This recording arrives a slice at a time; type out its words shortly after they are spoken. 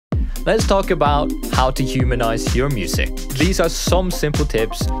let's talk about how to humanize your music. These are some simple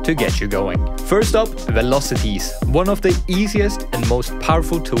tips to get you going. First up, velocities, one of the easiest and most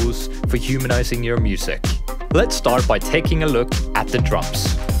powerful tools for humanizing your music. Let's start by taking a look at the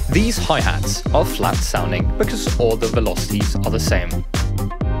drums. These hi-hats are flat sounding because all the velocities are the same.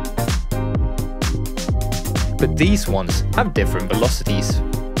 But these ones have different velocities,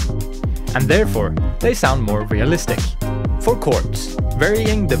 and therefore they sound more realistic. For chords,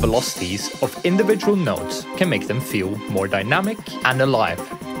 varying the velocities of individual notes can make them feel more dynamic and alive.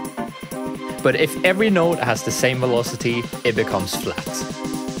 But if every note has the same velocity, it becomes flat.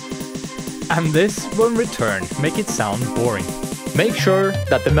 And this will in return make it sound boring. Make sure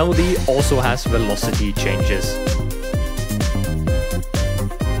that the melody also has velocity changes.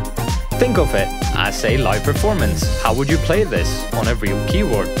 Think of it as a live performance. How would you play this on a real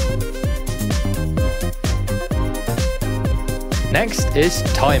keyboard? Next is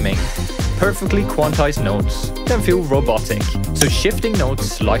timing. Perfectly quantized notes can feel robotic, so shifting notes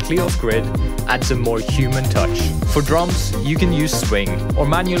slightly off-grid adds a more human touch. For drums, you can use swing or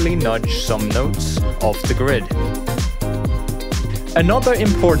manually nudge some notes off the grid. Another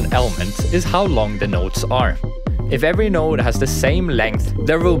important element is how long the notes are. If every note has the same length,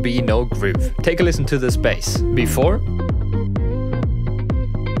 there will be no groove. Take a listen to this bass. Before,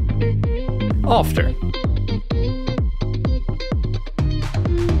 after.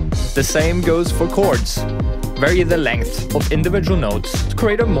 The same goes for chords. Vary the length of individual notes to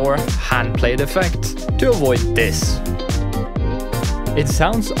create a more hand-played effect to avoid this. It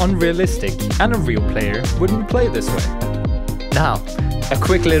sounds unrealistic and a real player wouldn't play this way. Now, a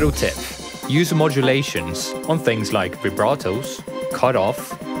quick little tip. Use modulations on things like vibratos,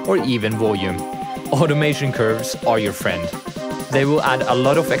 cutoff, or even volume. Automation curves are your friend. They will add a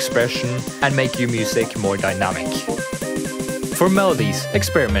lot of expression and make your music more dynamic. For melodies,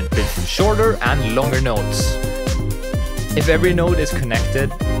 experiment with shorter and longer notes. If every note is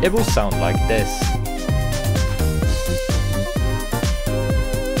connected, it will sound like this.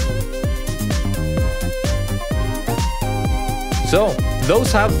 So,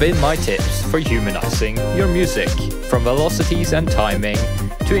 those have been my tips for humanizing your music, from velocities and timing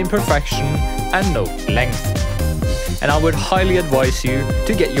to imperfection and note length. And I would highly advise you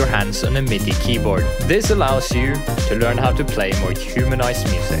to get your hands on a MIDI keyboard. This allows you to learn how to play more humanized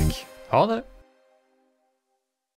music. Ha det!